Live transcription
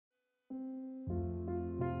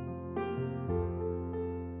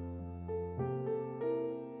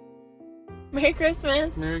Merry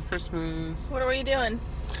Christmas. Merry Christmas. What are you doing?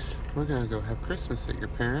 We're gonna go have Christmas at your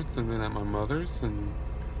parents' and then at my mother's, and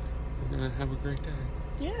we're gonna have a great day.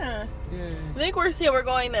 Yeah. Yay. I think we're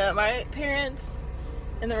going to my parents,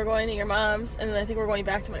 and then we're going to your mom's, and then I think we're going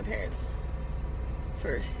back to my parents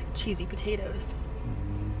for cheesy potatoes.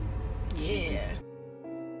 Yeah.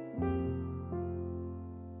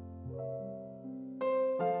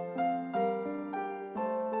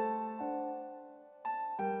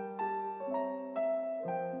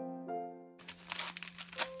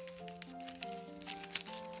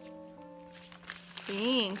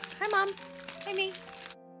 Thanks. Hi, Mom. Hi, me.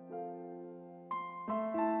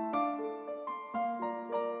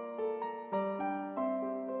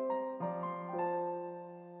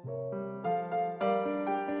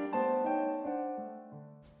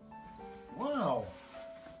 Wow.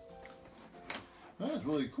 That is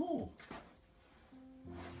really cool.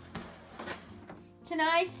 Can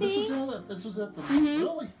I see? This was at the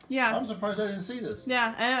really? Yeah. I'm surprised I didn't see this.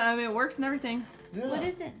 Yeah, I mean, it works and everything. Yeah. What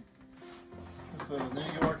is it? It's New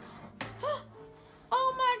York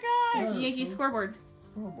Oh my gosh! It's a Yankee scoreboard.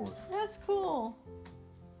 scoreboard. That's cool.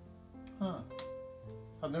 Huh.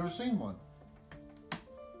 I've never seen one.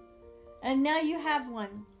 And now you have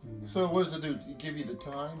one. So what does it do? Give you the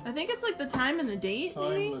time? I think it's like the time and the date,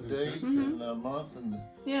 maybe? The date, and the month, and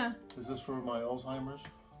Yeah. is this for my Alzheimer's?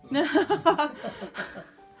 No.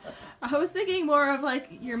 I was thinking more of like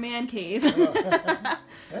your man cave.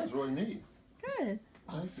 That's really neat. Good.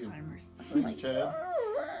 Alzheimer's. Thanks, Chad.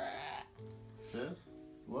 Yes,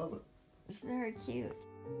 love it. It's very cute.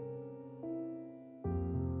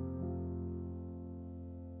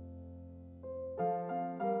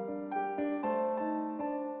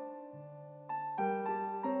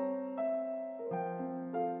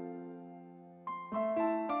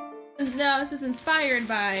 No, this is inspired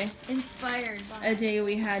by Inspired by. a day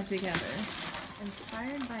we had together.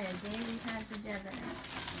 Inspired by a day we had together.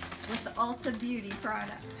 With the Ulta Beauty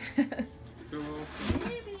products.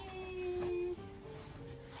 Baby.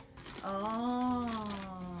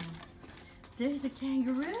 Oh. There's a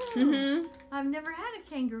kangaroo. Mm-hmm. I've never had a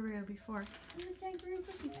kangaroo before. There's a kangaroo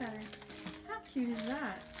cookie cutter. How cute is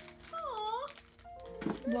that? Aww.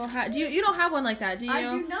 Well, do you don't have one like that, do you? I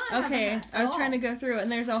do not have Okay, that. I was trying to go through it,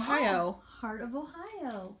 and there's Ohio. Oh, Heart of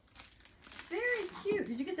Ohio. Very cute.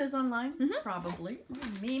 Did you get those online? Mhm. Probably.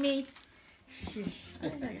 Mimi. Sheesh. I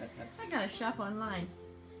gotta shop online.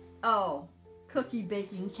 Oh, cookie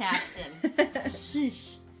baking captain.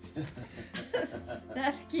 Sheesh.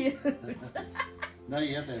 That's cute. Now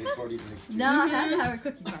you have to have a party next year. No, I have to have a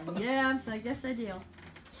cookie party. Yeah, I guess I do.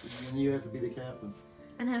 And you have to be the captain.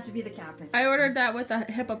 And have to be the captain. I ordered that with a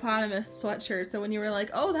hippopotamus sweatshirt, so when you were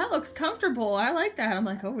like, "Oh, that looks comfortable. I like that," I'm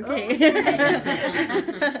like, "Oh, okay."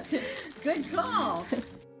 Okay. Good call.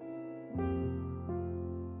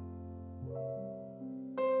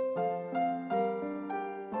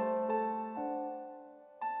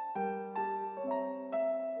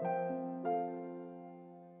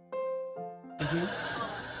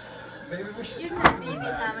 You've met babies,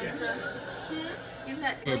 haven't you? You've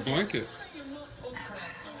met The blanket.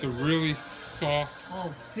 The really soft.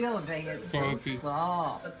 Oh, feel it, baby. It's Fuzzy. so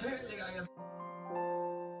soft.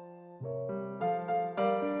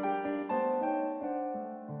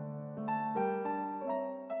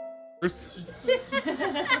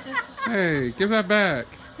 Hey, give that back.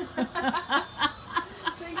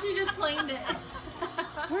 I think she just claimed it.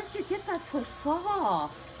 Where'd you get that so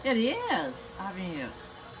soft? It is. I mean,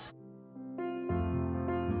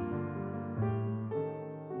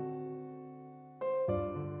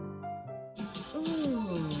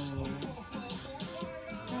 ooh,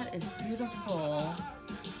 that is beautiful.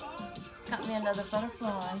 Got me another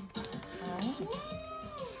butterfly. Oh.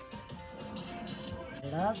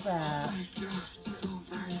 Love that.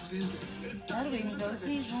 That'll even go with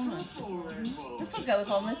these, won't it? This will go with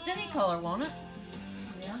almost any color, won't it?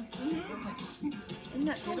 Yeah. Isn't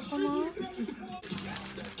that beautiful, Mom?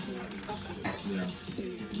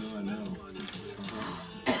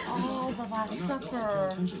 Oh, the last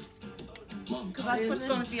supper. Because that's what's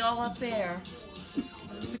going to be all up there.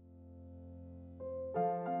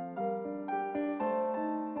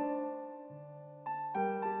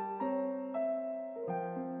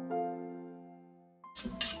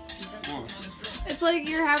 It's like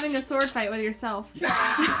you're having a sword fight with yourself. Ain't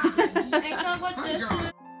that what this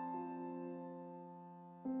is?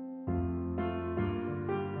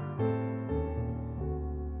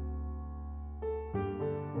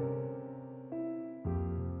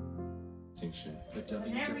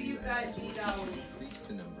 Whenever you guys eat out, increase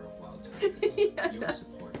the number of wild tigers. Yeah. Your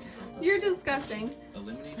support can help us You're disgusting.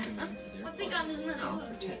 eliminate the need for their What's he got in his mouth?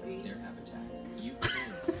 and protect their habitat.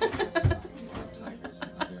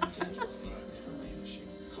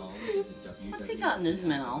 gotten this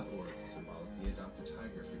memo? Symbolically adopt a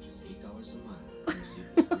tiger for just $8 a month. Receive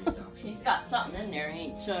free adoption. He's got something in there, I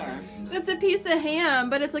ain't sure. It's a piece of ham,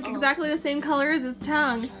 but it's like exactly the same color as his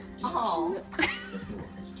tongue. Oh.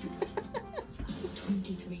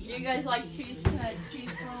 Do you guys like cheese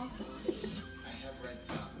ball?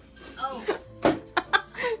 Oh.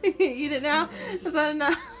 Eat it now? Is that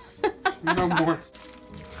enough? No more.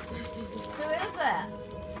 Who is that?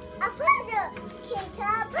 A puzzle! Kids, a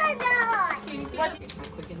puzzle! What?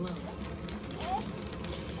 Quick and loans.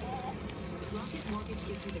 Rocket Mortgage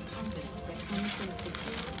gives you the confidence that comes from a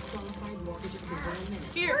secure, qualified mortgage approval in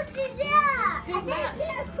minutes. Here. What's in there? Who's that?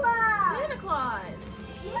 Santa Claus! Santa Claus.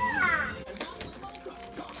 Yeah!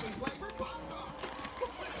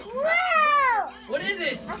 Whoa! What is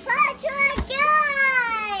it? A virtual guy!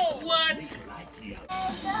 What?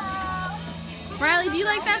 Riley, do you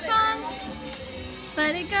like that song?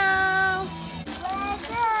 Let it go. Let's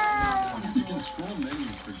go! You can scroll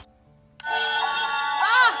menus for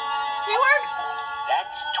Ah! He works!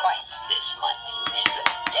 That's twice this month you slip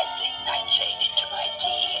deadly nightshade into my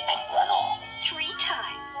tea and run off. 3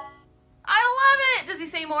 times. I love it! Does he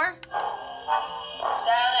say more?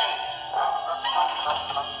 Sally!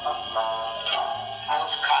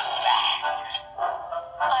 You've come back.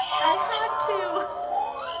 I had to.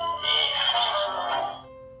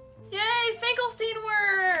 Yay! Finkelstein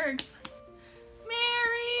works!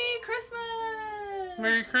 Merry Christmas!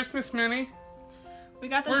 Merry Christmas, Minnie. We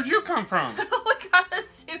got this. Where'd you come from? We got a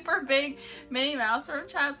super big Minnie Mouse from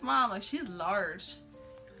Chad's mom. Like, she's large.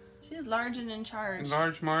 She's large and in charge.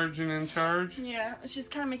 Large margin in charge. Yeah, she's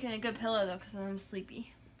kind of making a good pillow though, because I'm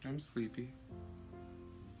sleepy. I'm sleepy.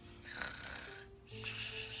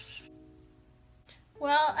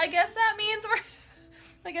 Well, I guess that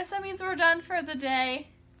means we're done for the day.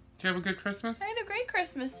 Did you have a good Christmas? I had a great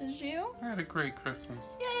Christmas, did you? I had a great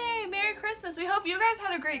Christmas. Yay! Merry Christmas. We hope you guys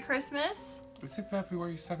had a great Christmas. Is it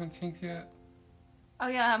February 17th yet? Oh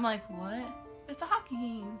yeah, I'm like, what? It's a hockey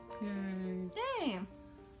game. Yay. Yay.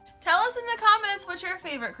 Tell us in the comments what your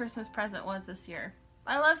favorite Christmas present was this year.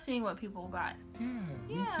 I love seeing what people got. Yeah,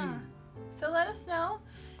 me Yeah. too. So let us know.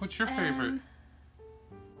 What's your favorite?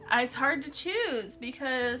 It's hard to choose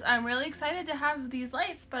because I'm really excited to have these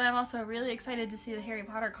lights, but I'm also really excited to see the Harry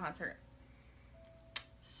Potter concert.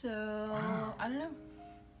 So, Wow. I don't know.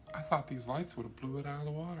 I thought these lights would have blew it out of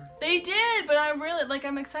the water. They did, but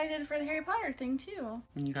I'm excited for the Harry Potter thing too.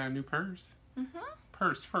 And you got a new purse. Mm-hmm.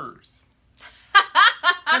 Purse first.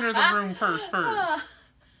 Enter the room first.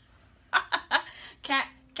 Cat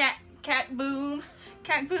boom.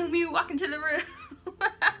 Cat boom, you walk into the room.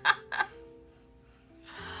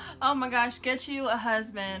 Oh my gosh, get you a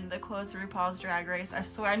husband that quotes RuPaul's Drag Race. I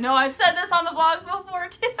swear, I know I've said this on the vlogs before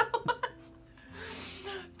too.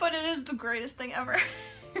 But it is the greatest thing ever.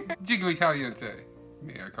 Jiggly caliente.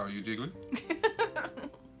 May I call you Jiggly?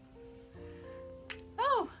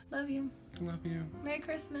 Oh, love you. Love you. Merry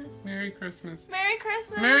Christmas. Merry Christmas. Merry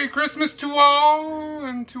Christmas. Merry Christmas to all,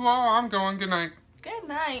 and to all I'm going. Good night. Good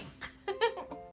night.